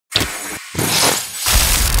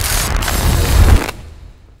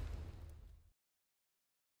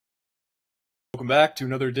Welcome back to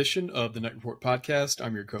another edition of the Knight Report podcast.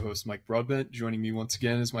 I'm your co-host, Mike Broadbent. Joining me once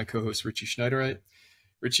again is my co-host, Richie Schneiderite.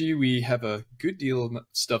 Richie, we have a good deal of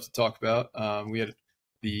stuff to talk about. We had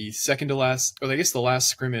the last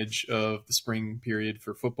scrimmage of the spring period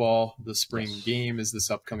for football. The spring game is this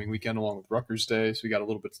upcoming weekend along with Rutgers Day, so we got a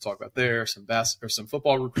little bit to talk about there, some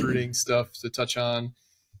football recruiting stuff to touch on,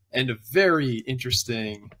 and a very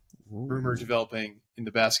interesting rumor developing in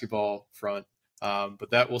the basketball front. But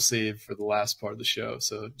that we'll save for the last part of the show.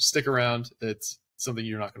 So stick around. It's something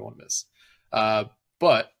you're not going to want to miss.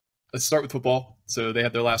 But let's start with football. So they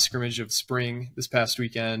had their last scrimmage of spring this past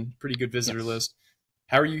weekend. Pretty good visitor list.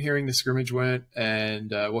 How are you hearing the scrimmage went? And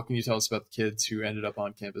what can you tell us about the kids who ended up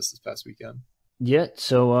on campus this past weekend? Yeah.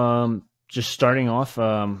 So just starting off,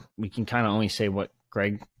 we can kind of only say what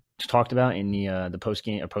Greg talked about in the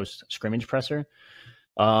post-game or post-scrimmage presser.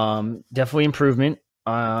 Definitely improvement.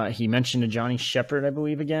 He mentioned Johnny Shepard, I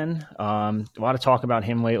believe, again. A lot of talk about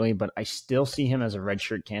him lately, but I still see him as a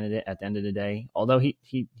redshirt candidate at the end of the day, although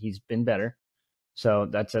he's been better. So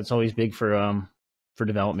that's always big for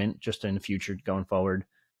development, just in the future going forward.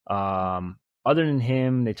 Other than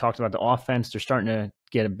him, they talked about the offense. They're starting to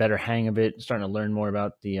get a better hang of it, starting to learn more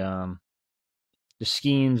about the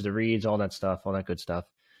schemes, the reads, all that stuff, all that good stuff.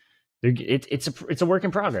 It's a work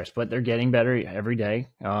in progress, but they're getting better every day,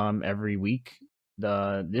 every week.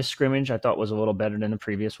 This scrimmage I thought was a little better than the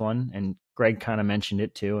previous one, and Greg kind of mentioned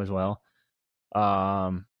it too as well.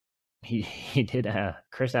 He did.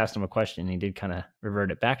 Chris asked him a question. He did kind of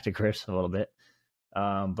revert it back to Chris a little bit,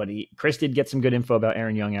 but Chris did get some good info about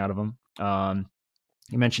Aaron Young out of him.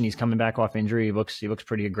 He mentioned he's coming back off injury. He looks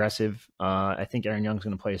pretty aggressive. I think Aaron Young's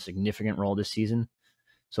going to play a significant role this season,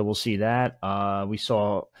 so we'll see that. We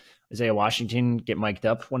saw Isaiah Washington get mic'd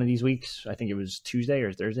up one of these weeks. I think it was Tuesday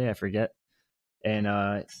or Thursday. I forget.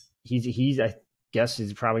 And he's I guess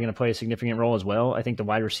he's probably going to play a significant role as well. I think the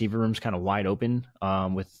wide receiver room's kind of wide open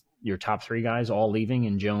with your top three guys all leaving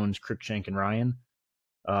in Jones, Cruikshank, and Ryan.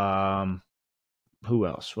 Who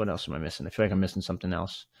else? What else am I missing? I feel like I'm missing something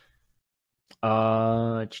else.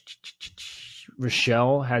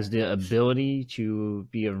 Rochelle has the ability to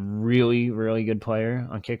be a really, really good player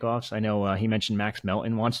on kickoffs. I know he mentioned Max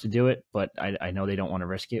Melton wants to do it, but I know they don't want to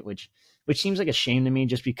risk it, which seems like a shame to me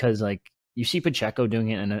just because, like, you see Pacheco doing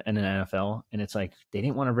it in an NFL, and it's like they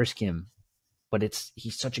didn't want to risk him, but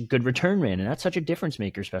he's such a good return man, and that's such a difference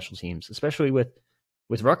maker special teams, especially with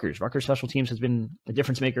Rutgers. Rutgers special teams has been a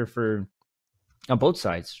difference maker on both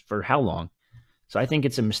sides for how long? So I think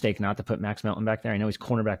it's a mistake not to put Max Melton back there. I know he's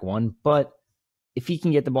cornerback one, but if he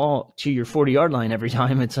can get the ball to your 40-yard line every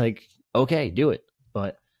time, it's like, okay, do it.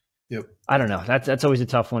 But yep. I don't know. That's always a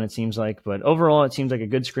tough one, it seems like. But overall, it seems like a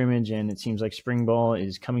good scrimmage, and it seems like spring ball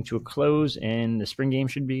is coming to a close, and the spring game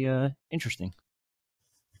should be interesting.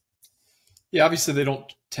 Yeah, obviously they don't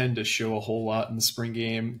tend to show a whole lot in the spring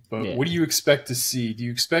game, but What do you expect to see? Do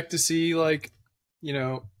you expect to see, like,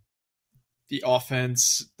 the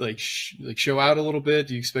offense show out a little bit?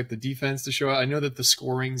 Do you expect the defense to show out? I know that the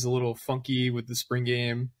scoring's a little funky with the spring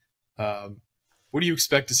game. What do you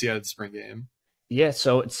expect to see out of the spring game? Yeah,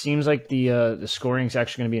 so it seems like the scoring is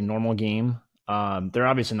actually going to be a normal game. They're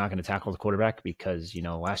obviously not going to tackle the quarterback because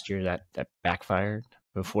last year that backfired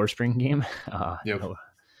before spring game. No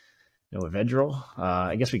Vedral.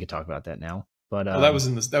 I guess we could talk about that now. But that was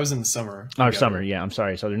in the summer. Oh, summer. Yeah, I'm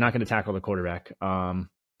sorry. So they're not going to tackle the quarterback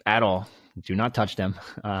at all. Do not touch them.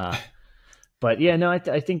 But yeah, no,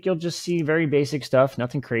 I think you'll just see very basic stuff,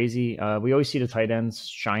 nothing crazy. We always see the tight ends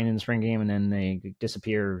shine in the spring game, and then they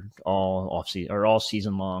disappear all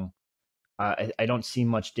season long. I don't see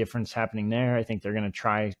much difference happening there. I think they're going to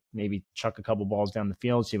try maybe chuck a couple balls down the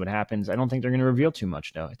field, see what happens. I don't think they're going to reveal too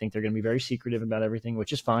much, though. I think they're going to be very secretive about everything,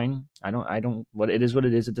 which is fine. What it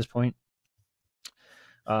is at this point.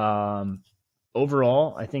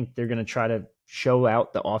 Overall, I think they're going to try to show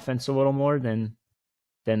out the offense a little more than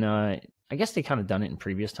I guess they kind of done it in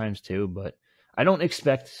previous times too, but I don't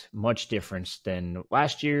expect much difference than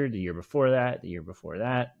last year, the year before that, the year before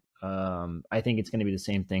that. I think it's going to be the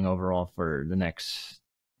same thing overall for the next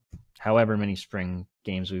however many spring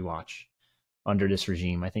games we watch under this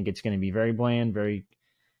regime. I think it's going to be very bland, very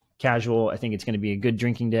casual. I think it's going to be a good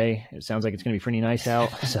drinking day. It sounds like it's going to be pretty nice out.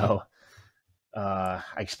 So I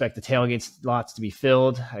expect the tailgate lots to be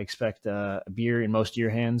filled. I expect a beer in most of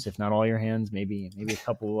your hands, if not all your hands, maybe a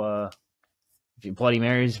couple Bloody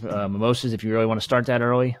Marys, mimosas, if you really want to start that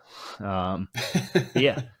early.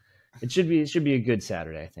 Yeah, it should be a good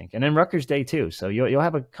Saturday, I think. And then Rutgers Day too. So you'll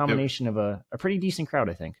have a combination of a pretty decent crowd,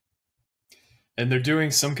 I think. And they're doing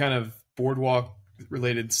some kind of boardwalk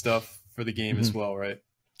related stuff for the game as well, right?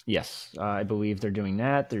 Yes, I believe they're doing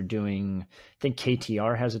that. They're doing. I think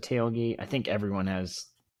KTR has a tailgate. I think everyone has.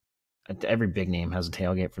 Every big name has a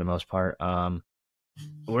tailgate for the most part.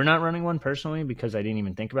 We're not running one personally because I didn't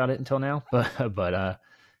even think about it until now, but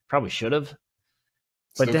probably should have.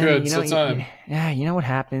 But Still then good, still time. yeah, you know what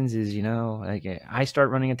happens is like I start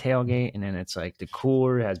running a tailgate, and then it's like the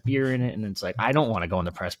cooler has beer in it, and it's like I don't want to go in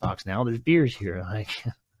the press box now. There's beers here, like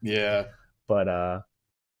Yeah. but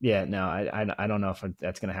yeah, no, I don't know if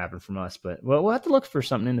that's gonna happen from us, but well, we'll have to look for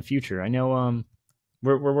something in the future. I know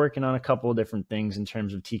we're working on a couple of different things in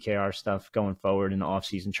terms of TKR stuff going forward in the off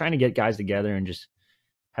season, trying to get guys together and just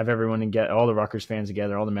have everyone and get all the Rutgers fans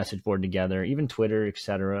together, all the message board together, even Twitter,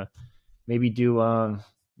 etc. Maybe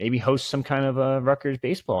maybe host some kind of a Rutgers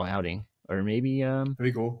baseball outing, or maybe That'd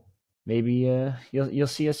be cool. maybe you'll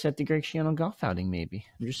see us at the Greg Schiano golf outing. Maybe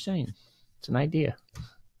I'm just saying, it's an idea.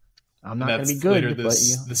 I'm not going to be good later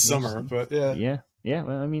this summer, but yeah.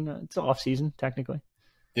 Well, I mean, it's off season technically.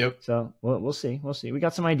 Yep. So we'll see. We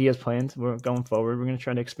got some ideas planned. We're going forward. We're going to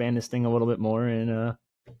try to expand this thing a little bit more and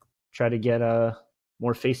try to get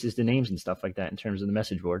more faces to names and stuff like that in terms of the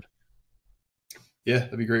message board. Yeah,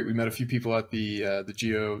 that'd be great. We met a few people at the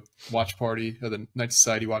Geo watch party, or the Knight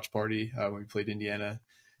Society watch party when we played Indiana.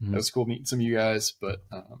 Mm-hmm. That was cool meeting some of you guys. But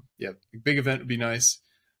yeah, a big event would be nice.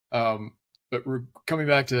 But we're coming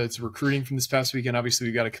back to recruiting from this past weekend. Obviously,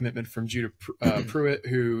 we got a commitment from Judah Pruitt,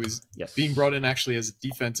 who is being brought in actually as a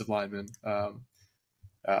defensive lineman.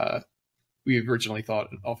 We originally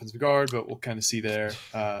thought an offensive guard, but we'll kind of see there.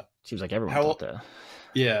 Seems like everyone thought that.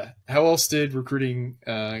 Yeah. How else did recruiting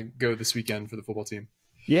go this weekend for the football team?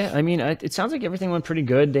 Yeah, I mean, it sounds like everything went pretty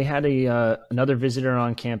good. They had another visitor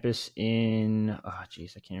on campus in, I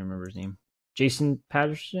can't remember his name. Jason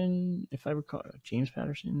Patterson, if I recall. James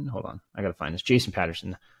Patterson? Hold on. I got to find this. Jason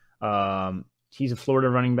Patterson. He's a Florida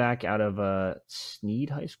running back out of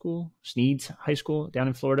Sneads High School down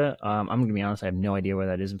in Florida. I'm going to be honest, I have no idea where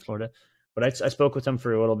that is in Florida. But I spoke with him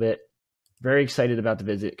for a little bit. Very excited about the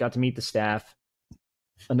visit. Got to meet the staff.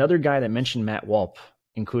 Another guy that mentioned Matt Walp,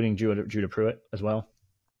 including Judah Pruitt as well,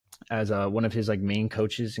 as one of his like main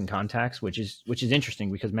coaches and contacts, which is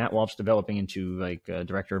interesting because Matt Walp's developing into like a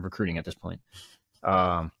director of recruiting at this point.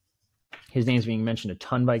 His name's being mentioned a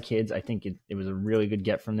ton by kids. I think it was a really good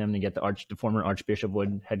get from them to get the former Archbishop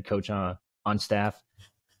Wood head coach on staff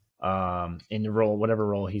in the role, whatever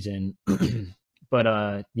role he's in.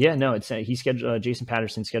 But he scheduled Jason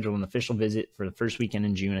Patterson scheduled an official visit for the first weekend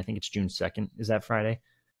in June. I think it's June 2nd. Is that Friday?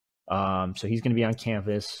 So he's going to be on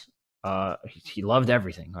campus. He loved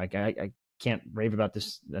everything. Like I can't rave about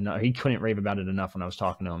this enough. He couldn't rave about it enough when I was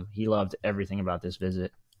talking to him. He loved everything about this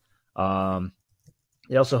visit. They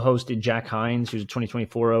also hosted Jack Hines, who's a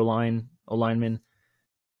 2024 O-lineman.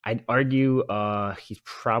 I'd argue he's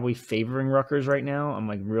probably favoring Rutgers right now. I'm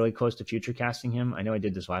like really close to future casting him. I know I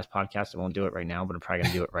did this last podcast. I won't do it right now, but I'm probably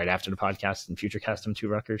going to do it right after the podcast and future cast him to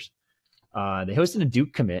Rutgers. They hosted a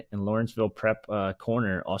Duke commit in Lawrenceville Prep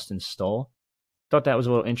corner, Austin Stull. Thought that was a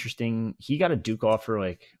little interesting. He got a Duke offer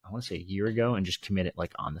like, I want to say a year ago and just committed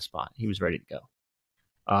like on the spot. He was ready to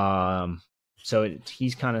go. So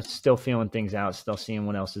he's kind of still feeling things out, still seeing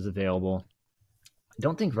what else is available. I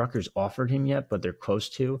don't think Rutgers offered him yet, but they're close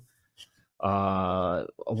to.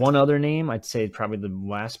 One other name, I'd say probably the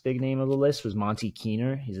last big name of the list was Monty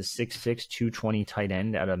Keener. He's a 6'6", 220 tight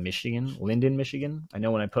end out of Michigan, Linden, Michigan. I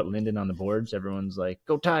know when I put Linden on the boards, everyone's like,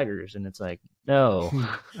 go Tigers. And it's like, no,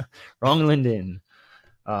 wrong Linden.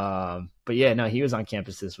 But yeah, no, he was on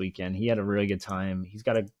campus this weekend. He had a really good time. He's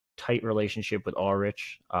got a tight relationship with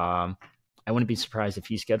RHoops. I wouldn't be surprised if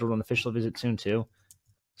he scheduled an official visit soon too.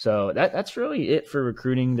 So that's really it for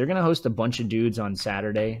recruiting. They're going to host a bunch of dudes on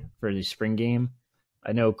Saturday for the spring game.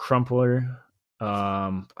 I know Crumpler.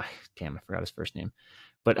 Damn, I forgot his first name.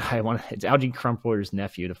 But it's Algie Crumpler's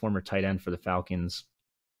nephew, the former tight end for the Falcons.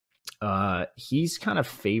 He's kind of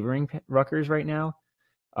favoring Rutgers right now.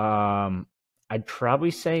 I'd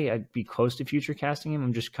probably say I'd be close to future casting him.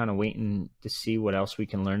 I'm just kind of waiting to see what else we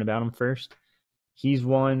can learn about him first. He's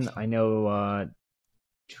one. I know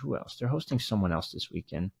who else? They're hosting someone else this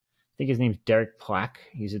weekend. I think his name's Derek Plack.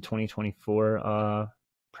 He's a 2024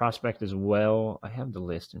 prospect as well. I have the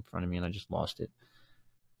list in front of me and I just lost it.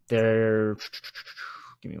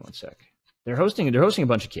 Give me one sec. They're hosting a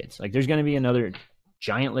bunch of kids. Like there's going to be another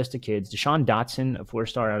giant list of kids. Deshaun Dotson, a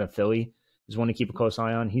 4-star out of Philly, is one to keep a close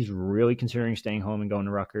eye on. He's really considering staying home and going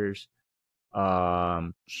to Rutgers.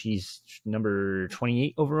 She's number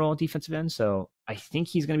 28 overall defensive end. So I think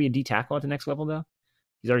he's going to be a D tackle at the next level though.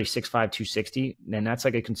 He's already 6'5", 260. And that's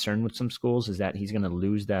like a concern with some schools is that he's going to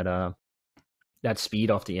lose that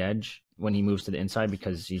speed off the edge when he moves to the inside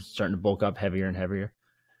because he's starting to bulk up heavier and heavier.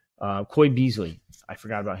 Coy Beasley, I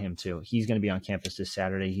forgot about him too. He's going to be on campus this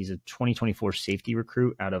Saturday. He's a 2024 safety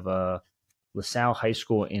recruit out of LaSalle High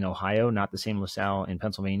School in Ohio, not the same LaSalle in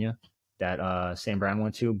Pennsylvania that Sam Brown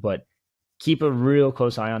went to, but keep a real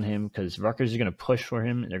close eye on him because Rutgers is going to push for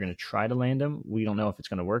him. They're going to try to land him. We don't know if it's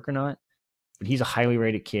going to work or not, but he's a highly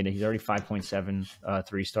rated kid. He's already 5.7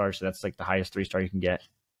 3-star, so that's like the highest 3-star you can get.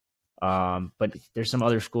 But there's some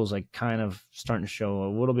other schools like kind of starting to show a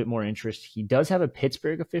little bit more interest. He does have a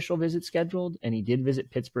Pittsburgh official visit scheduled, and he did visit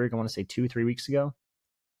Pittsburgh, I want to say 2-3 weeks ago.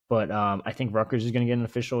 But I think Rutgers is going to get an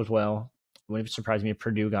official as well. It wouldn't surprise me if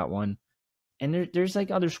Purdue got one. And there's like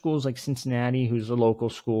other schools like Cincinnati, who's a local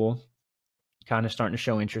school, kind of starting to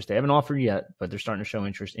show interest. They haven't offered yet, but they're starting to show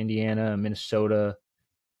interest. Indiana, Minnesota.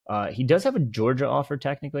 He does have a Georgia offer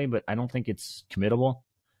technically, but I don't think it's committable.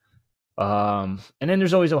 And then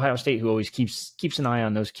there's always Ohio State, who always keeps an eye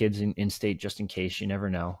on those kids in state just in case. You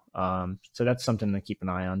never know. So that's something to keep an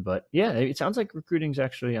eye on. But yeah, it sounds like recruiting's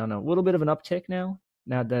actually on a little bit of an uptick now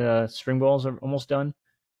that spring balls are almost done.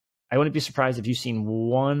 I wouldn't be surprised if you've seen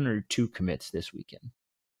 1 or 2 commits this weekend.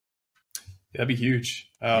 That'd be huge.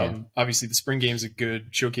 Obviously, the spring game is a good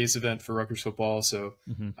showcase event for Rutgers football, so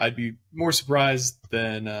I'd be more surprised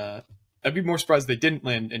they didn't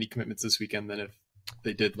land any commitments this weekend than if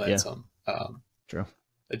they did land some. True.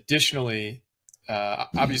 Additionally,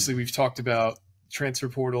 obviously, we've talked about transfer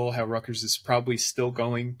portal, how Rutgers is probably still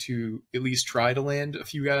going to at least try to land a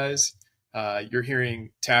few guys. You're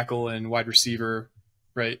hearing tackle and wide receiver,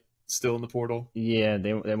 right? Still in the portal. Yeah,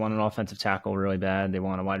 they want an offensive tackle really bad. They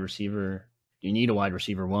want a wide receiver. You need a wide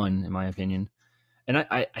receiver 1, in my opinion. And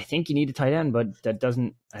I think you need a tight end, but I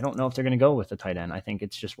don't know if they're going to go with a tight end. I think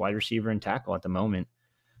it's just wide receiver and tackle at the moment.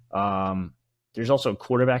 There's also a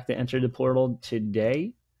quarterback that entered the portal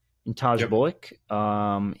today in Taj Bullock.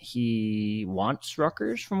 He wants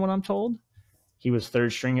Rutgers, from what I'm told. He was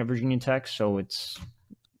 3rd string at Virginia Tech, so it's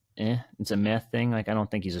a math thing. Like, I don't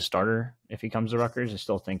think he's a starter if he comes to Rutgers. I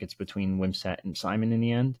still think it's between Wimsatt and Simon in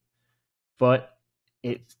the end. But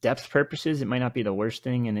it's depth purposes, it might not be the worst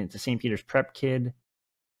thing, and it's a St. Peter's prep kid.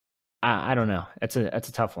 I don't know. That's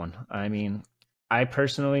a tough one. I mean, I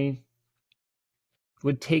personally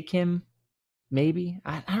would take him. Maybe.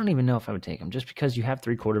 I don't even know if I would take him, just because you have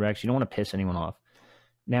 3 quarterbacks. You don't want to piss anyone off.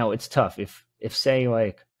 Now, it's tough. If say,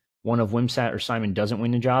 like, one of Wimsatt or Simon doesn't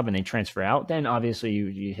win the job and they transfer out, then obviously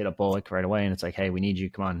you hit up Bullock right away, and it's like, hey, we need you.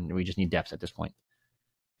 Come on. We just need depth at this point.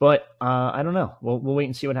 But I don't know. We'll wait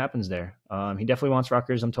and see what happens there. He definitely wants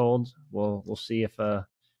Rutgers, I'm told. We'll see if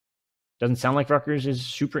doesn't sound like Rutgers is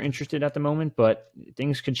super interested at the moment, but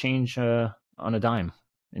things could change on a dime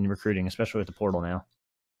in recruiting, especially with the portal now.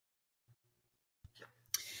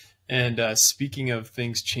 And speaking of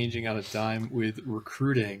things changing on a dime with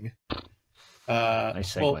recruiting,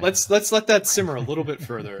 nice well, let's let that simmer a little bit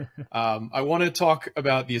further. I want to talk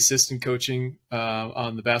about the assistant coaching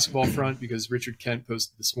on the basketball front, because Richard Kent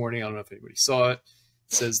posted this morning. I don't know if anybody saw it.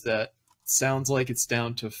 It says that sounds like it's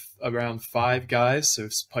down to around 5 guys. So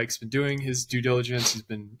Pike's been doing his due diligence. He's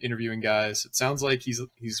been interviewing guys. It sounds like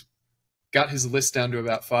he's got his list down to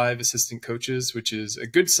about 5 assistant coaches, which is a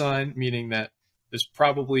good sign, meaning that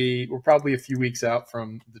we're probably a few weeks out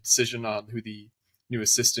from the decision on who the new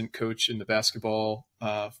assistant coach in the basketball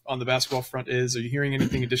on the basketball front is. Are you hearing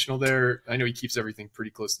anything additional there? I know he keeps everything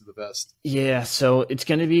pretty close to the vest. Yeah, so it's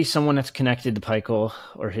going to be someone that's connected to Pikiell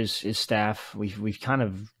or his staff. We've kind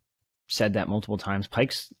of said that multiple times.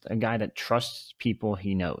 Pike's a guy that trusts people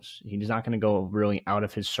he knows. He's not going to go really out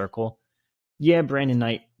of his circle. Yeah, Brandon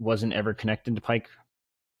Knight wasn't ever connected to Pike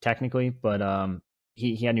technically, but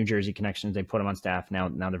he had New Jersey connections. They put him on staff. Now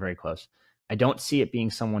they're very close. I don't see it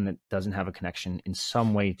being someone that doesn't have a connection in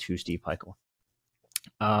some way to Steve Pikiell.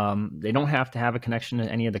 They don't have to have a connection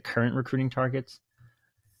to any of the current recruiting targets.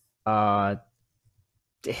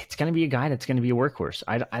 It's going to be a guy that's going to be a workhorse.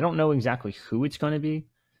 I don't know exactly who it's going to be.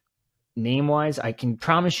 Name-wise, I can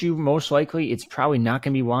promise you most likely it's probably not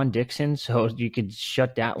going to be Juan Dixon, so you could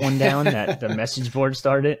shut that one down that the message board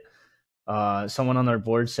started. Someone on their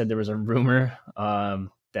board said there was a rumor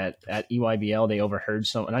that at EYBL they overheard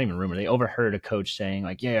not even rumor, they overheard a coach saying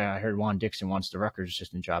like, yeah, I heard Juan Dixon wants the Rutgers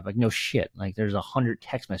assistant job. Like, no shit. Like, there's 100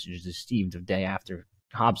 text messages to Steve the day after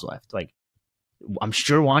Hobbs left. Like, I'm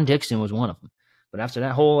sure Juan Dixon was one of them. But after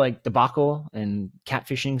that whole like debacle and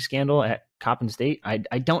catfishing scandal at Coppin State, I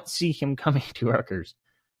don't see him coming to Rutgers.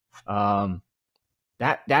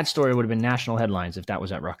 That story would have been national headlines if that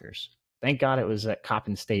was at Rutgers. Thank God it was at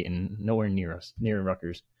Coppin State and nowhere near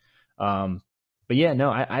Rutgers. But yeah,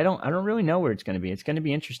 no, I don't really know where it's going to be. It's going to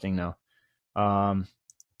be interesting though.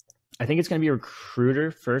 I think it's going to be a recruiter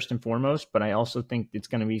first and foremost, but I also think it's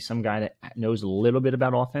going to be some guy that knows a little bit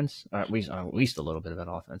about offense, or at least a little bit about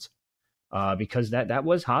offense, because that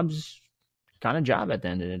was Hobbs' kind of job at the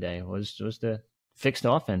end of the day was to fix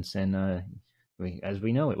the offense, and as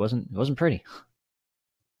we know, it wasn't pretty.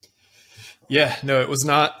 Yeah, no, it was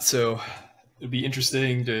not. So it'd be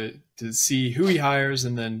interesting to see who he hires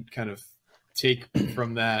and then kind of take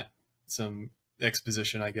from that some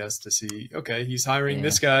exposition, I guess, to see, okay, he's hiring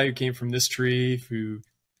this guy who came from this tree, who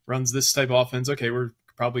runs this type of offense. Okay, we're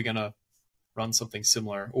probably going to run something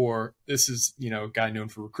similar. Or this is, a guy known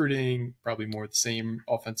for recruiting, probably more the same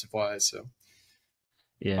offensive wise. So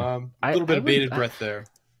yeah, a little bit of bated breath there.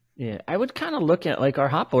 Yeah, I would kind of look at like our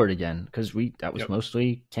hot board again, because that was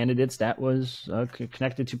mostly candidates that was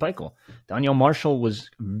connected to Pikiell. Daniel Marshall was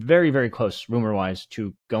very, very close, rumor-wise,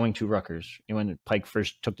 to going to Rutgers when Pike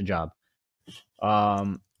first took the job.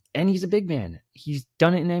 And he's a big man. He's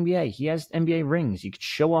done it in the NBA. He has NBA rings. You could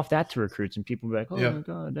show off that to recruits, and people would be like, "Oh my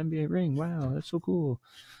God, NBA ring! Wow, that's so cool."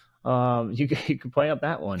 You could play up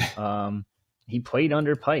that one. He played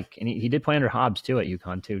under Pike, and he did play under Hobbs too at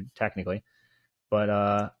UConn too, technically.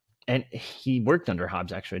 But and he worked under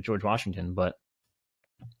Hobbs actually at George Washington. But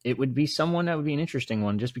it would be someone that would be an interesting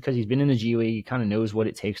one, just because he's been in the G League. He kind of knows what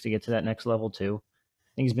it takes to get to that next level too.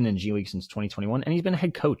 I think he's been in the G League since 2021, and he's been a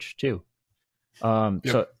head coach too.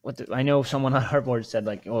 So I know someone on our board said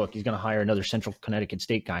like, oh, he's going to hire another Central Connecticut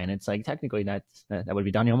State guy, and it's like technically that would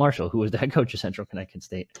be Daniel Marshall, who was the head coach of Central Connecticut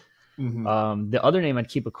State. Mm-hmm. The other name I'd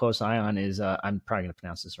keep a close eye on is I'm probably going to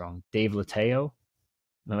pronounce this wrong, Dave Lateo.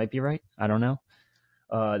 That might be right. I don't know.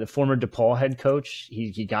 The former DePaul head coach.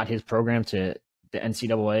 He got his program to the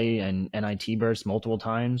NCAA and NIT bursts multiple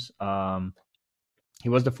times. He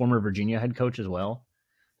was the former Virginia head coach as well.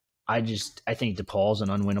 I think DePaul's an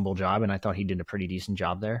unwinnable job, and I thought he did a pretty decent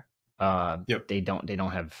job there. They don't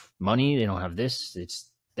have money. They don't have this.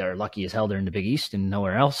 They're lucky as hell they're in the Big East and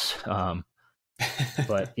nowhere else.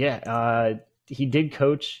 But yeah, he did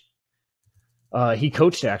coach. He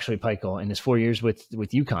coached actually Pikiell in his 4 years with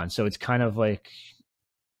UConn. So it's kind of like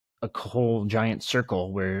a whole giant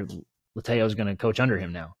circle where Lateo is going to coach under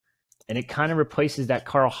him now. And it kind of replaces that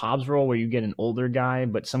Carl Hobbs role where you get an older guy,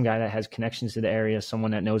 but some guy that has connections to the area,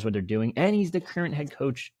 someone that knows what they're doing. And he's the current head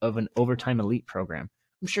coach of an overtime elite program.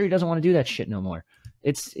 I'm sure he doesn't want to do that shit no more.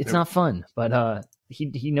 It's not fun, but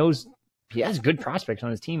he knows he has good prospects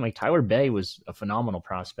on his team. Like Tyler Bay was a phenomenal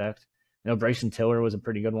prospect. Bryson Tiller was a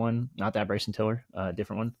pretty good one. Not that Bryson Tiller,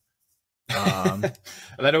 different one.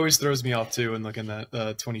 That always throws me off too. And looking at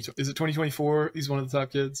 2024? He's one of the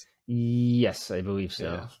top kids. Yes, I believe so.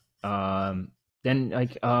 Yeah. Then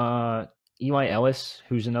like Eli Ellis,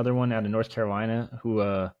 who's another one out of North Carolina, who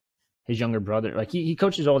his younger brother, like he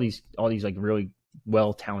coaches all these like really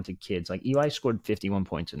well talented kids. Like Eli scored 51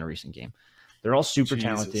 points in a recent game. They're all super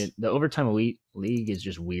talented. The overtime elite league is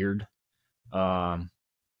just weird.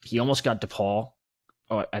 He almost got DePaul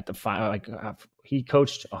at the he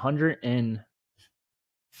coached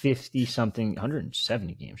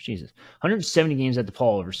 170 games. Jesus, 170 games at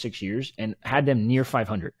DePaul over 6 years and had them near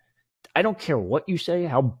 500. I don't care what you say,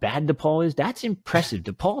 how bad DePaul is. That's impressive.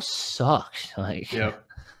 DePaul sucks.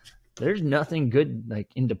 There's nothing good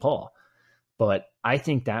like in DePaul. But I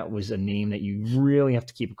think that was a name that you really have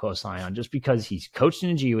to keep a close eye on, just because he's coached in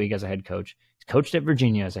the G League as a head coach. He's coached at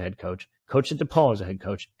Virginia as a head coach, coached at DePaul as a head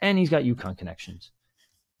coach, and he's got UConn connections.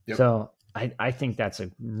 Yep. So I think that's a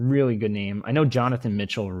really good name. I know Jonathan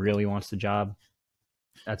Mitchell really wants the job.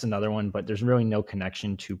 That's another one, but there's really no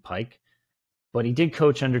connection to Pike. But he did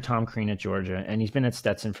coach under Tom Crean at Georgia, and he's been at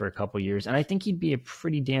Stetson for a couple of years. And I think he'd be a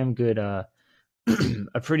pretty damn good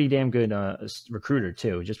recruiter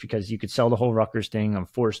too, just because you could sell the whole Rutgers thing. I'm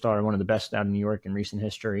 4-star, one of the best out of New York in recent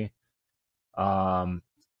history. And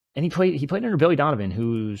he played under Billy Donovan,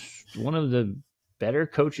 who's one of the better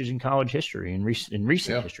coaches in college history, in recent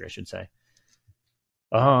history, I should say.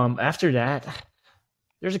 After that,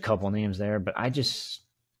 there's a couple names there, but I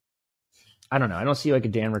don't know. I don't see like a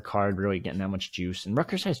Dan Ricard really getting that much juice. And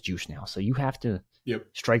Rutgers has juice now, so you have to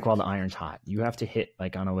strike while the iron's hot. You have to hit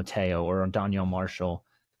like on a Lateo or on Daniel Marshall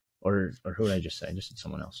or who did I just say? I just said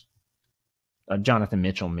someone else. Jonathan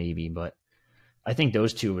Mitchell maybe, but I think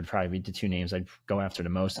those two would probably be the two names I'd go after the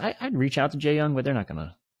most. I'd reach out to Jay Young, but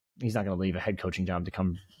he's not gonna leave a head coaching job to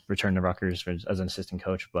come return to Rutgers as an assistant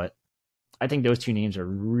coach. But I think those two names are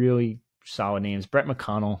really solid names. Brett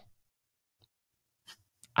McConnell,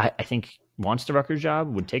 I think wants the Rutgers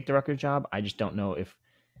job, would take the Rutgers job. I just don't know if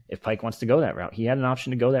Pike wants to go that route. He had an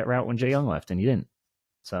option to go that route when Jay Young left, and he didn't.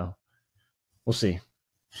 So we'll see.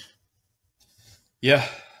 Yeah.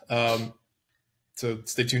 So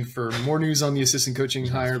stay tuned for more news on the assistant coaching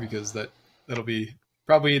hire, because that'll be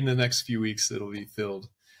probably in the next few weeks. It'll be filled.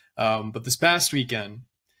 But this past weekend,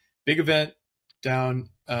 big event down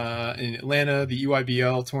in Atlanta, the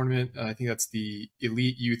EYBL tournament. I think that's the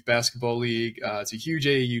Elite Youth Basketball League. It's a huge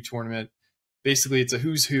AAU tournament. Basically, it's a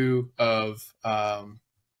who's who of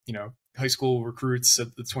high school recruits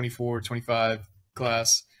at the 24, 25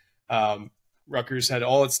 class. Rutgers had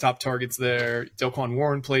all its top targets there. Delquan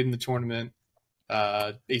Warren played in the tournament.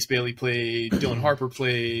 Ace Bailey played. Dylan Harper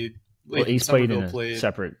played. Well, Ace played in a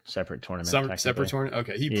separate tournament. Separate tournament?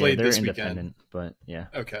 Okay, he played this weekend. But yeah.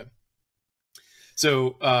 Okay.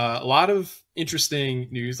 So a lot of interesting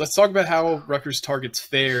news. Let's talk about how Rutgers targets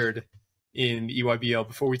fared in the EYBL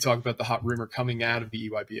before we talk about the hot rumor coming out of the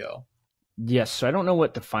EYBL. Yes, so I don't know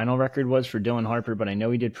what the final record was for Dylan Harper, but I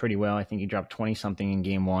know he did pretty well. I think he dropped 20-something in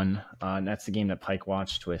game one. And that's the game that Pike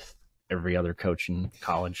watched with every other coach in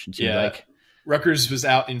college. Rutgers was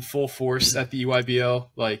out in full force at the EYBL.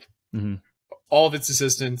 All of its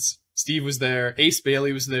assistants. Steve was there. Ace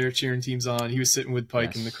Bailey was there cheering teams on. He was sitting with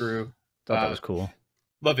Pike and the crew. Thought that was cool.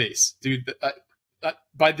 Love Ace. Dude,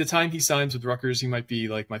 by the time he signs with Rutgers, he might be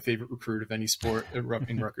like my favorite recruit of any sport in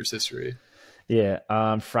Rutgers history.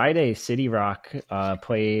 Yeah. Friday, City Rock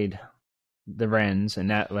played the Wrens,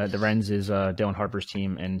 and the Wrens is Dylan Harper's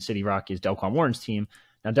team, and City Rock is Delquan Warren's team.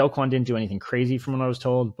 Now, Delquan didn't do anything crazy from what I was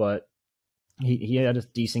told, but he had a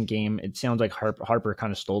decent game. It sounds like Harper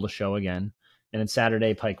kind of stole the show again. And then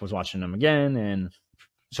Saturday, Pike was watching him again, and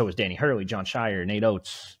so was Danny Hurley, John Shire, Nate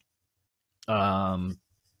Oates,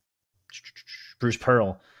 Bruce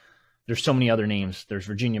Pearl. There's so many other names. There's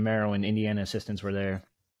Virginia Merrill and Indiana assistants were there.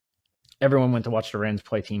 Everyone went to watch the Wrens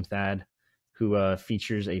play Team Thad, who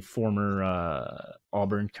features a former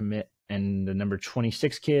Auburn commit and the number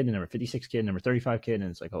 26 kid, the number 56 kid, number 35 kid.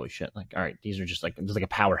 And it's like, holy shit. Like, all right, these are just there's like a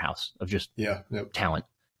powerhouse of just talent.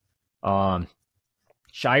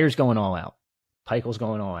 Shire's going all out. Pikiell's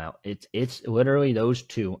going all out. It's literally those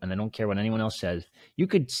two, and I don't care what anyone else says. You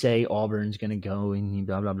could say Auburn's going to go and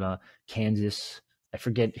blah, blah, blah. Kansas. I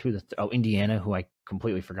forget who Indiana, who I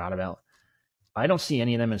completely forgot about. I don't see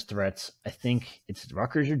any of them as threats. I think it's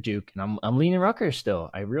Rutgers or Duke, and I'm leaning Rutgers still.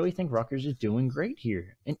 I really think Rutgers is doing great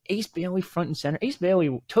here. And Ace Bailey front and center. Ace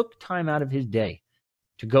Bailey took time out of his day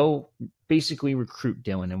to go basically recruit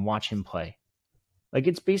Dylan and watch him play. Like,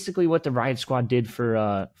 it's basically what the Riot Squad did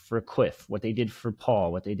for Cliff, what they did for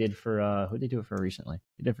Paul, what they did for who did they do it for recently?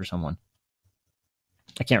 They did for someone.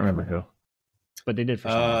 I can't remember who, but they did for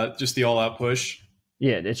someone. Just the all-out push.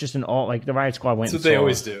 Yeah, it's just an all, like the Riot Squad went. That's what they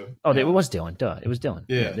always do. Oh, it was Dylan. Duh, it was Dylan.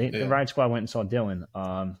 Yeah, The Riot Squad went and saw Dylan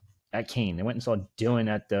at Kane. They went and saw Dylan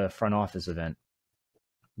at the front office event.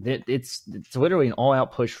 It's literally an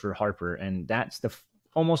all-out push for Harper, and that's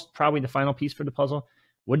almost probably the final piece for the puzzle.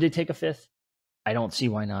 Would they take a fifth? I don't see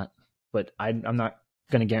why not, but I'm not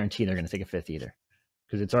going to guarantee they're going to take a fifth either,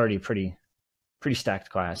 because it's already a pretty stacked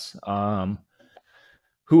class.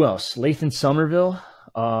 Who else? Lathan Somerville.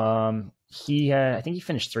 I think he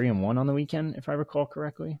finished 3-1 on the weekend, if I recall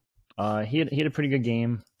correctly. He had a pretty good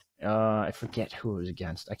game. I forget who it was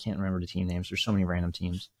against. I can't remember the team names. There's so many random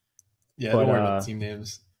teams. Yeah, don't worry about the team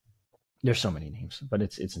names. There's so many names, but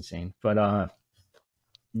it's insane. But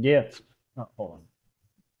yeah. Oh, hold on.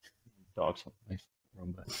 Dogs in my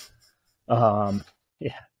room, but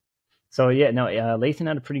yeah. So yeah, no, Lathan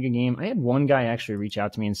had a pretty good game. I had one guy actually reach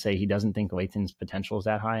out to me and say he doesn't think Lathan's potential is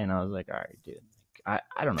that high, and I was like, all right, dude. I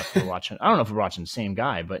don't know if we're watching. I don't know if we're watching the same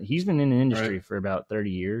guy, but he's been in the industry for about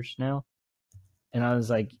 30 years now. And I was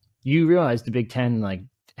like, you realize the Big Ten like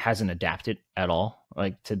hasn't adapted at all,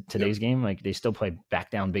 like to today's game. Like they still play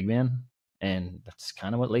back down big man, and that's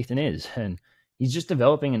kind of what Lathan is. And he's just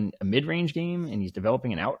developing a mid-range game, and he's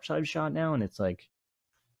developing an outside shot now. And it's like,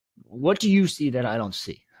 what do you see that I don't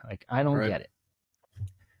see? Like I don't get it.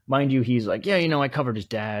 Mind you, he's like, yeah, I covered his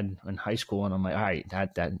dad in high school, and I'm like, all right,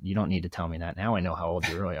 that you don't need to tell me that. Now I know how old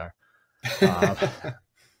you really are.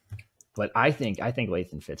 But I think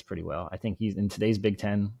Lathan fits pretty well. I think he's in today's Big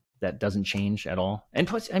Ten. That doesn't change at all. And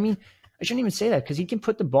plus, I mean, I shouldn't even say that because he can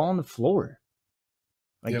put the ball on the floor.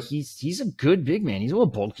 Like he's a good big man. He's a little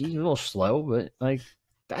bulky, he's a little slow, but like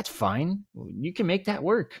that's fine. You can make that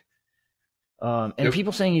work. And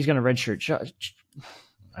people saying he's going to redshirt.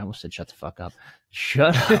 I almost said shut the fuck up.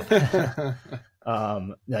 Shut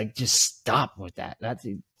up. Like just stop with that. That's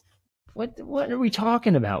what are we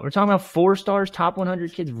talking about? We're talking about 4 stars, top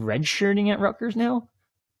 100 kids redshirting at Rutgers now.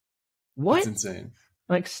 What? That's insane.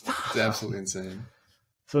 Like stop. It's absolutely insane.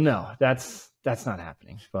 So no, that's not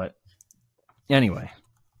happening. But anyway,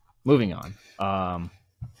 moving on.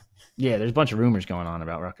 Yeah, there's a bunch of rumors going on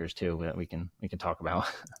about Rutgers too that we can talk about.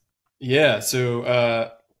 Yeah, so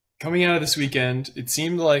coming out of this weekend, it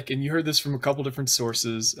seemed like, and you heard this from a couple different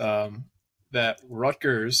sources, that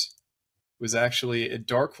Rutgers was actually a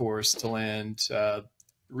dark horse to land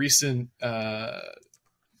recently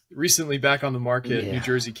back on the market, New Yeah.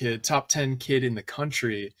 Jersey kid, top 10 kid in the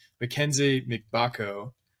country, Mackenzie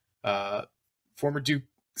Mgbako, uh, former Duke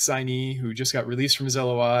signee who just got released from his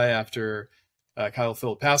LOI after Kyle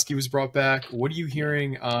Filipowski was brought back. What are you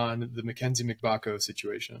hearing on the Mackenzie Mgbako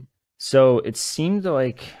situation? So it seemed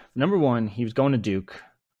like, number one, he was going to Duke.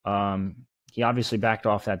 He obviously backed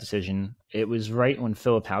off that decision. It was right when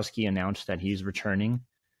Filipowski announced that he's returning.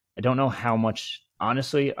 I don't know how much,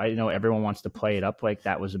 honestly, I know everyone wants to play it up like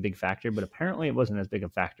that was a big factor, but apparently it wasn't as big a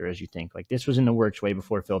factor as you think. Like this was in the works way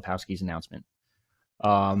before Filipowski's announcement.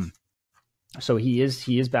 Um, so he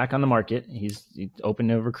is back on the market. He's open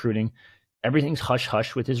to recruiting. Everything's hush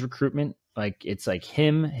hush with his recruitment. Like it's like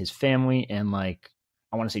him, his family, and like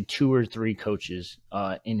I want to say 2 or 3 coaches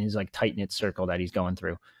in his like tight knit circle that he's going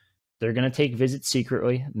through. They're gonna take visits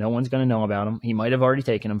secretly. No one's gonna know about him. He might have already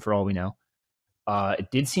taken them for all we know. It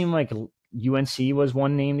did seem like UNC was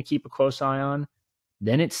one name to keep a close eye on.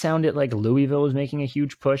 Then it sounded like Louisville was making a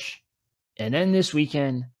huge push. And then this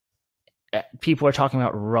weekend, people are talking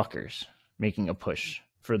about Rutgers making a push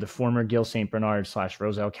for the former Gil St. Bernard /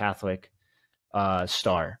 Roselle Catholic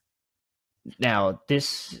star. Now,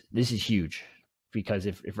 this is huge because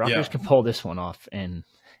if Rutgers can pull this one off, and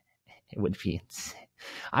it would be insane.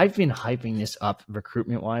 I've been hyping this up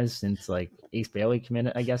recruitment-wise since like Ace Bailey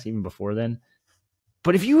committed, I guess, even before then.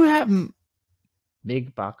 But if you have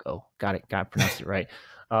Mgbako, got to pronounce it right.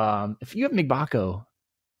 If you have Mgbako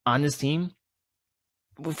on this team,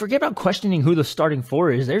 forget about questioning who the starting four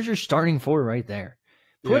is. There's your starting four right there.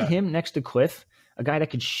 Put him next to Cliff, a guy that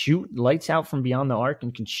could shoot lights out from beyond the arc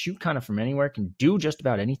and can shoot kind of from anywhere, can do just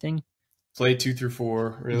about anything. Play 2 through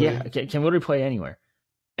 4, really. Yeah, can literally play anywhere.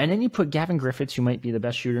 And then you put Gavin Griffiths, who might be the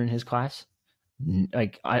best shooter in his class,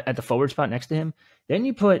 like at the forward spot next to him. Then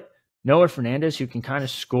you put Noah Fernandez, who can kind of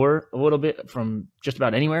score a little bit from just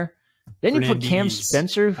about anywhere. Then you put Cam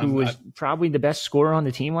Spencer, who was probably the best scorer on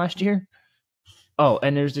the team last year. Oh,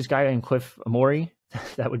 and there's this guy named Cliff Amori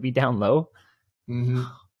that would be down low. Mm-hmm.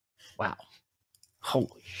 Wow.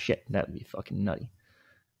 Holy shit, that would be fucking nutty.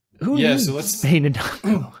 Who needs Spain and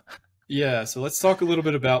Duncan? Yeah, so let's talk a little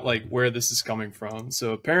bit about like where this is coming from.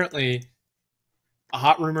 So apparently, a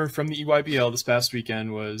hot rumor from the EYBL this past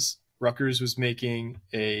weekend was Rutgers was making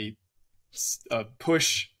a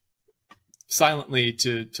push silently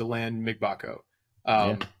to land Mgbako.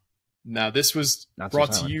 Now, this was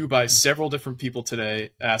brought to you by several different people today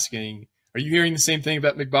asking, are you hearing the same thing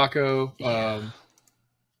about Mgbako?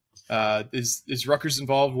 Is Rutgers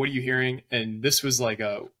involved? What are you hearing? And this was like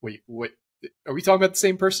wait, what? Are we talking about the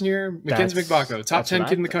same person here? Mackenzie Mgbako, top 10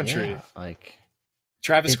 kid in the country. Yeah, like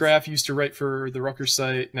Travis Graff used to write for the Rutgers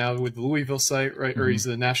site, now with the Louisville site, right? Mm-hmm. Or he's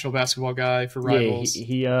the national basketball guy for Rivals. Yeah,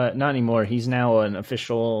 he not anymore. He's now an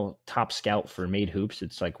official top scout for RHoops.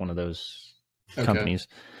 It's like one of those companies.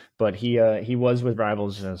 But he was with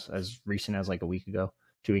Rivals as recent as like a week ago,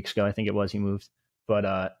 2 weeks ago, I think it was. He moved.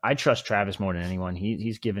 But I trust Travis more than anyone.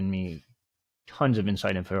 He's given me tons of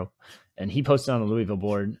inside info. And he posted on the Louisville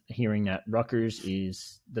board, hearing that Rutgers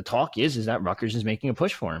is that Rutgers is making a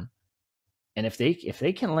push for him. And if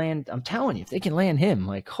they can land, I'm telling you, if they can land him,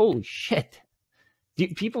 like, holy shit.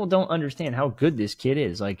 People don't understand how good this kid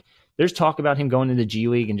is. Like, there's talk about him going to the G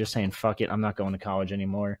League and just saying, fuck it, I'm not going to college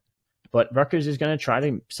anymore. But Rutgers is going to try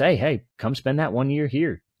to say, hey, come spend that 1 year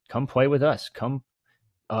here. Come play with us. Come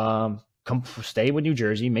stay with New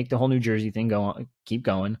Jersey. Make the whole New Jersey thing go on. Keep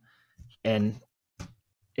going. And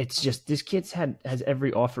it's just, this kid's has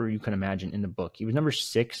every offer you can imagine in the book. He was number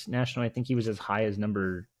 6 nationally. I think he was as high as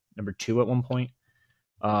number 2 at one point.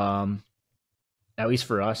 At least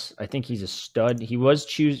for us, I think he's a stud. He was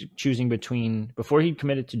choosing between, before he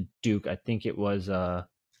committed to Duke, I think it was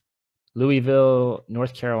Louisville,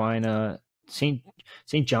 North Carolina, St.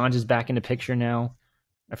 John's is back in the picture now.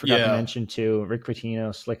 I forgot to mention too, Rick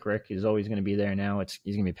Pitino, Slick Rick is always going to be there now.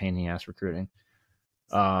 He's going to be a pain in the ass recruiting.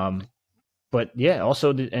 But yeah,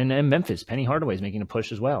 also, and Memphis, Penny Hardaway is making a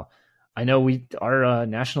push as well. I know our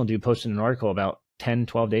national dude posted an article about 10,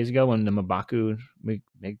 12 days ago when the Mgbako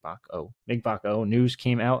news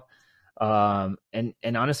came out. And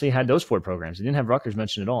honestly had those 4 programs. They didn't have Rutgers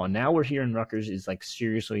mentioned at all. And now we're hearing Rutgers is like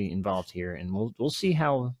seriously involved here. And we'll see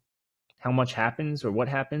how much happens or what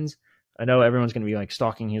happens. I know everyone's going to be like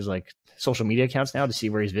stalking his like social media accounts now to see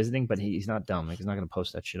where he's visiting, but he's not dumb. Like, he's not going to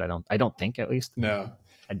post that shit. I don't think, at least. No.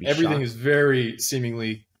 Everything is very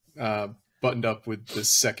seemingly buttoned up with this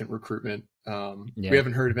second recruitment. We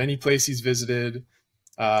haven't heard of any place he's visited.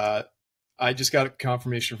 I just got a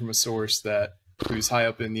confirmation from a source that who's high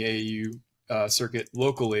up in the AAU circuit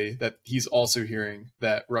locally that he's also hearing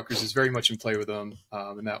that Rutgers is very much in play with him,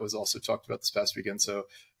 and that was also talked about this past weekend. So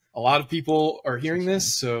a lot of people are hearing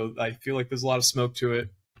this, so I feel like there's a lot of smoke to it.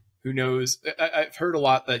 Who knows? I've heard a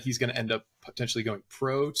lot that he's going to end up potentially going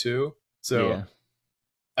pro too. So yeah.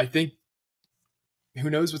 I think who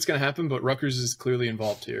knows what's going to happen, but Rutgers is clearly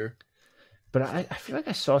involved here. But I feel like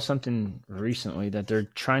I saw something recently that they're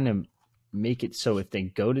trying to make it so if they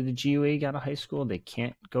go to the G League out of high school, they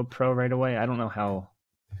can't go pro right away. I don't know how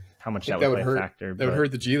much that would play a factor. That would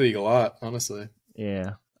hurt the G League a lot, honestly.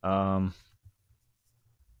 Yeah. I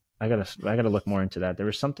gotta look more into that. There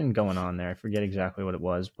was something going on there. I forget exactly what it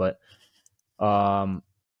was, but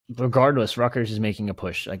regardless, Rutgers is making a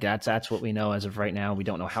push. Like that's what we know as of right now. We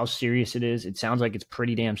don't know how serious it is. It sounds like it's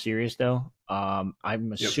pretty damn serious though. I'm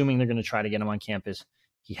assuming they're going to try to get him on campus.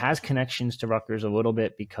 He has connections to Rutgers a little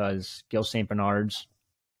bit because Gil St. Bernard's.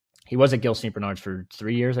 He was at Gil St. Bernard's for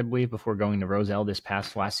 3 years, I believe, before going to Roselle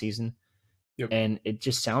last season. Yep. And it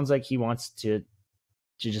just sounds like he wants to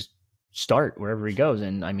just start wherever he goes.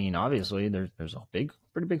 And I mean, obviously, there's a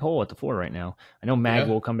pretty big hole at the 4 right now. I know Mag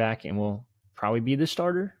will come back and will probably be the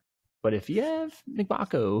starter, but if you have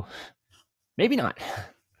Mgbako, maybe not.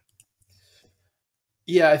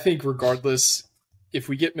 Yeah, I think regardless, if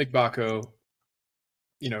we get Mgbako,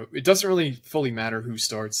 it doesn't really fully matter who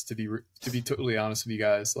starts. To be totally honest with you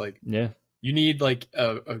guys, you need like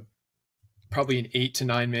a probably an 8 to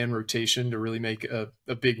 9 man rotation to really make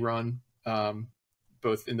a big run,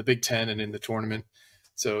 both in the Big Ten and in the tournament.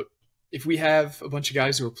 So if we have a bunch of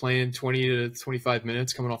guys who are playing 20 to 25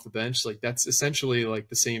 minutes coming off the bench, like that's essentially like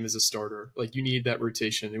the same as a starter. Like you need that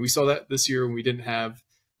rotation, and we saw that this year when we didn't have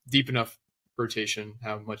deep enough rotation,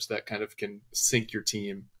 how much that kind of can sink your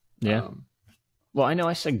team. Yeah. Well, I know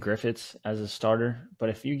I said Griffiths as a starter, but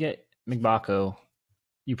if you get Mgbako,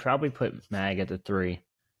 you probably put Mag at the 3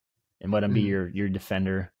 and let him be your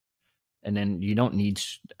defender. And then you don't need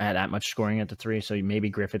that much scoring at the 3. So maybe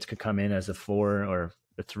Griffiths could come in as a 4 or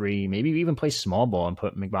the 3, maybe even play small ball and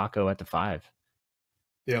put Mgbako at the 5.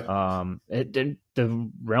 Yeah.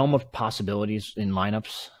 The realm of possibilities in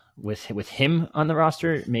lineups with him on the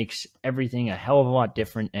roster makes everything a hell of a lot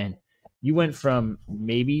different. And you went from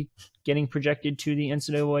maybe getting projected to the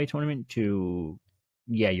NCAA tournament to,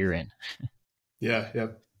 you're in. Yeah. I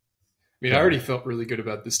mean, I already felt really good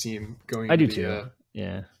about this team going. I do too.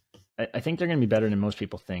 Yeah. I think they're going to be better than most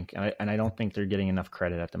people think. And I don't think they're getting enough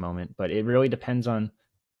credit at the moment, but it really depends on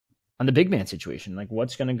the big man situation. Like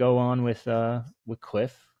what's going to go on with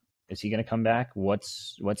Cliff? Is he going to come back?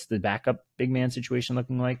 What's the backup big man situation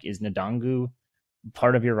looking like? Is Ndongo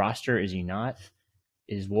part of your roster? Is he not?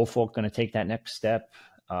 Is Woolfolk going to take that next step?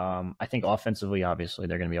 I think offensively, obviously,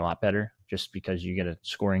 they're going to be a lot better just because you get a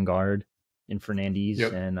scoring guard in Fernandez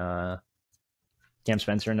and Cam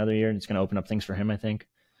Spencer another year. It's going to open up things for him, I think.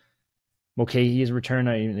 Okay, he is returned.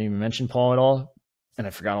 I didn't even mention Paul at all, and I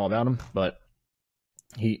forgot all about him. But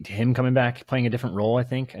him coming back, playing a different role, I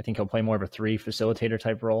think. I think he'll play more of a 3 facilitator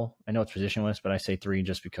type role. I know it's positionless, but I say 3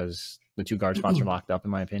 just because the 2 guard spots are locked up,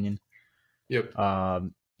 in my opinion. Yep.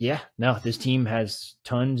 This team has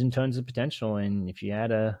tons and tons of potential, and if you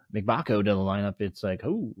add a Mgbako to the lineup, it's like,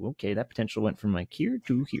 oh, okay, that potential went from like here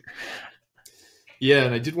to here. Yeah,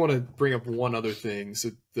 and I did want to bring up one other thing.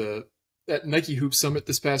 So that Nike Hoop Summit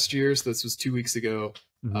this past year, so this was 2 weeks ago,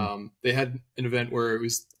 they had an event where it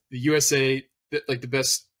was the USA, like the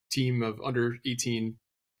best team of under 18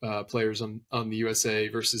 players on the USA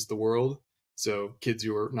versus the world. So kids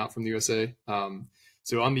who are not from the USA.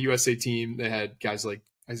 So on the USA team, they had guys like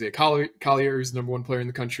Isaiah Collier, who's the number 1 player in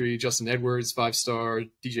the country, Justin Edwards, 5-star,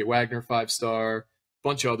 DJ Wagner, 5-star,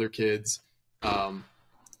 bunch of other kids.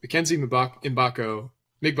 Mackenzie Mgbako,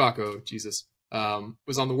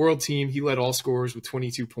 was on the world team. He led all scorers with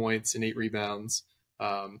 22 points and 8 rebounds.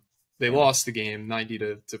 They lost the game 90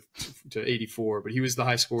 to 84, but he was the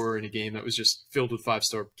high scorer in a game that was just filled with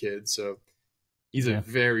 5-star kids. So he's a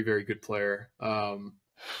very, very good player.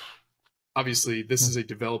 Obviously, this is a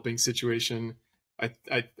developing situation.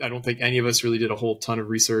 I don't think any of us really did a whole ton of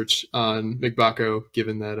research on Mgbako,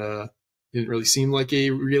 given that he didn't really seem like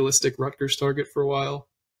a realistic Rutgers target for a while.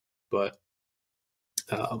 But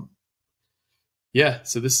so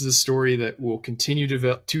this is a story that will continue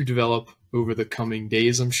to develop over the coming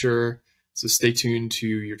days, I'm sure. So stay tuned to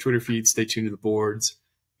your Twitter feed, stay tuned to the boards,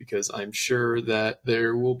 because I'm sure that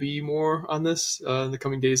there will be more on this in the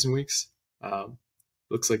coming days and weeks.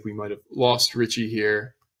 Looks like we might have lost Richie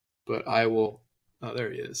here, but I will. Oh,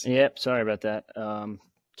 there he is. Yep, sorry about that.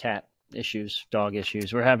 Cat issues, dog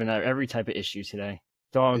issues. We're having every type of issue today.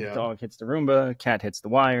 Dog hits the Roomba, cat hits the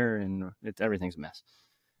wire, and everything's a mess.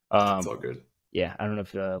 It's all good. Yeah, I don't know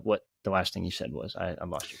if what the last thing you said was. I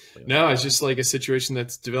lost you completely. No, it's just like a situation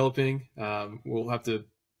that's developing. We'll have to.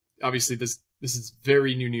 Obviously, this is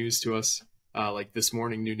very new news to us. Like this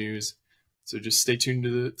morning, new news. So just stay tuned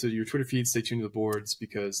to your Twitter feed. Stay tuned to the boards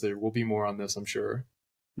because there will be more on this, I'm sure.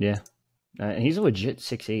 Yeah, he's a legit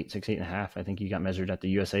 6'8", 6'8.5". I think he got measured at the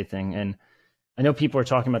USA thing, and I know people are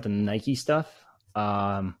talking about the Nike stuff.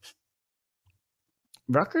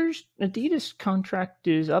 Rutgers Adidas contract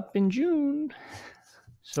is up in June,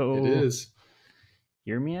 so it is.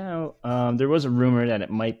 Hear me out. There was a rumor that it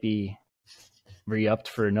might be re-upped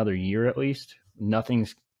for another year at least.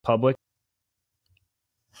 Nothing's public.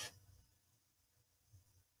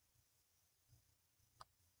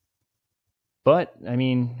 But I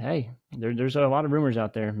mean, hey, there's a lot of rumors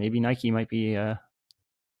out there. Maybe Nike might be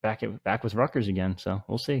back with Rutgers again. So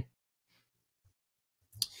we'll see.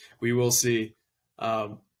 We will see.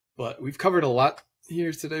 But we've covered a lot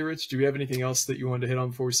here today, Rich. Do we have anything else that you wanted to hit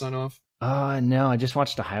on before we sign off? No, I just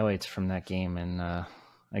watched the highlights from that game and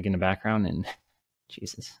like in the background, and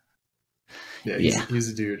Jesus. Yeah, he's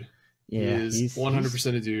a dude. Yeah, he's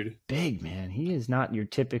 100% a dude. Big, man. He is not your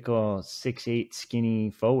typical 6'8" skinny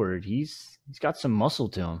forward. He's got some muscle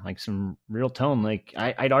to him, like some real tone. Like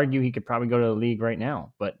I'd argue he could probably go to the league right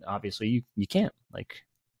now, but obviously you can't, like,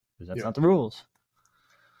 because that's not the rules.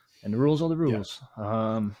 And the rules are the rules.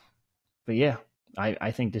 Yeah. But yeah,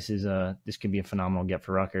 I think this could be a phenomenal get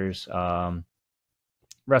for Rutgers.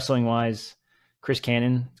 Wrestling wise, Chris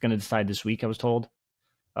Cannon is going to decide this week, I was told.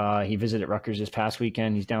 He visited Rutgers this past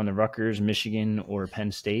weekend. He's down to Rutgers, Michigan, or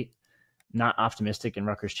Penn State. Not optimistic in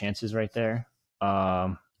Rutgers' chances right there.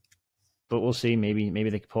 But we'll see. Maybe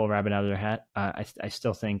they could pull a rabbit out of their hat. I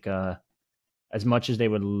still think as much as they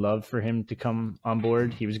would love for him to come on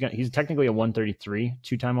board, he's technically a 133,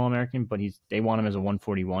 two-time All-American, but they want him as a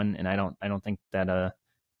 141, and I don't think that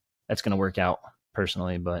that's going to work out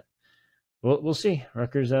personally. But we'll see.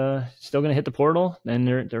 Rutgers still going to hit the portal, and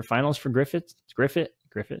their finals for Griffith.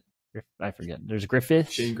 I forget. There's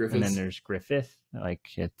Griffith, Shane Griffith, and then there's Griffith. Like,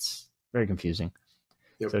 it's very confusing.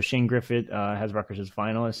 Yep. So Shane Griffith has Rutgers as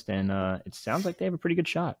finalist, and it sounds like they have a pretty good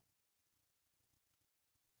shot.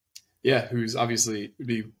 Yeah, who's obviously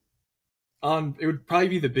it would probably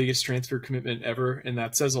be the biggest transfer commitment ever, and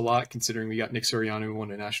that says a lot considering we got Nick Soriano, who won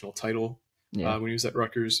a national title when he was at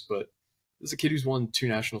Rutgers, but as a kid who's won 2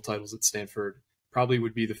 national titles at Stanford, probably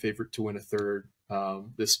would be the favorite to win a third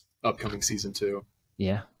this upcoming season too.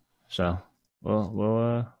 Yeah, so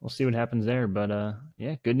we'll see what happens there, but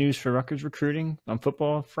yeah, good news for Rutgers recruiting on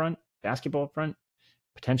football front, basketball front,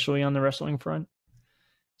 potentially on the wrestling front.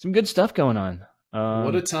 Some good stuff going on.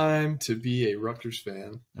 What a time to be a Rutgers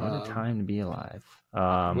fan. What a time to be alive. What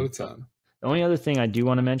a time. The only other thing I do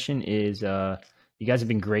want to mention is you guys have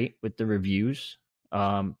been great with the reviews.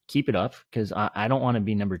 Keep it up, because I don't want to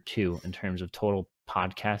be number 2 in terms of total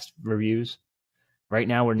podcast reviews. Right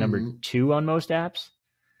now we're number 2 on most apps.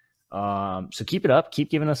 So keep it up. Keep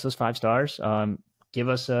giving us those 5 stars. Give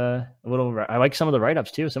us a little. I like some of the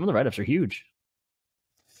write-ups too. Some of the write-ups are huge.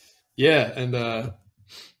 Yeah, and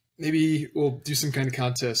maybe we'll do some kind of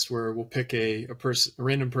contest where we'll pick a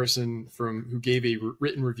random person who gave a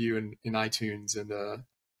written review in iTunes and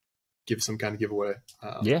give some kind of giveaway.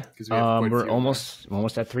 Because we're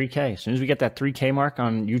almost at 3K. As soon as we get that 3K mark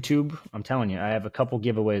on YouTube, I'm telling you, I have a couple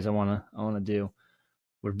giveaways I wanna do.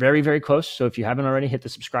 We're very, very close. So if you haven't already, hit the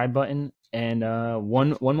subscribe button. And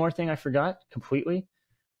one more thing I forgot completely.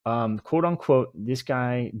 Quote unquote, this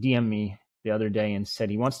guy DM'd me the other day and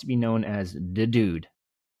said he wants to be known as the dude.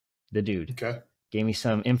 The dude. Okay. Gave me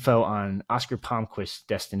some info on Oscar Palmquist's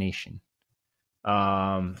destination.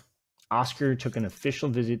 Oscar took an official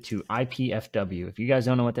visit to IPFW. If you guys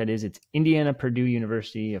don't know what that is, it's Indiana Purdue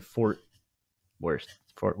University of Fort Worth,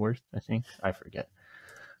 I think. I forget.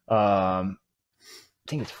 I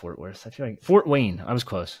think it's Fort Worth. I feel like Fort Wayne. I was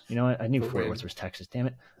close. You know what? I knew Fort Worth was Texas. Damn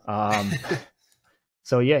it.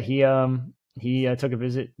 So yeah, he took a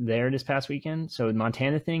visit there this past weekend. So the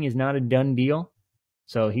Montana thing is not a done deal.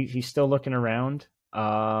 So he's still looking around.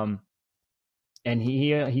 And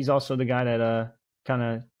he's also the guy that kind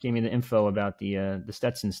of gave me the info about the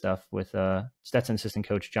Stetson stuff with Stetson assistant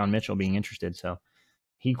coach John Mitchell being interested. So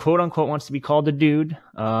he quote unquote wants to be called a dude.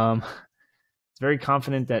 It's very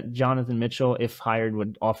confident that Jonathan Mitchell, if hired,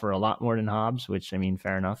 would offer a lot more than Hobbs, which, I mean,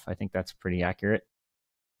 fair enough. I think that's pretty accurate.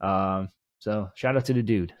 So shout out to the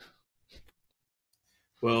dude.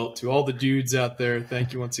 Well, to all the dudes out there,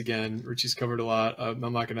 thank you once again. Richie's covered a lot. I'm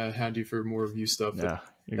not going to hound you for more review stuff. Yeah,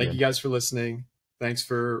 thank you guys for listening. Thanks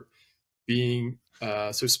for being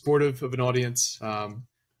so supportive of an audience.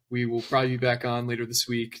 We will probably be back on later this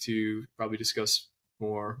week to probably discuss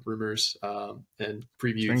more rumors and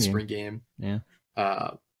preview the spring game. Yeah.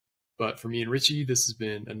 But for me and Richie, this has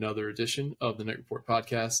been another edition of the Knight Report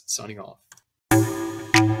podcast. Signing off.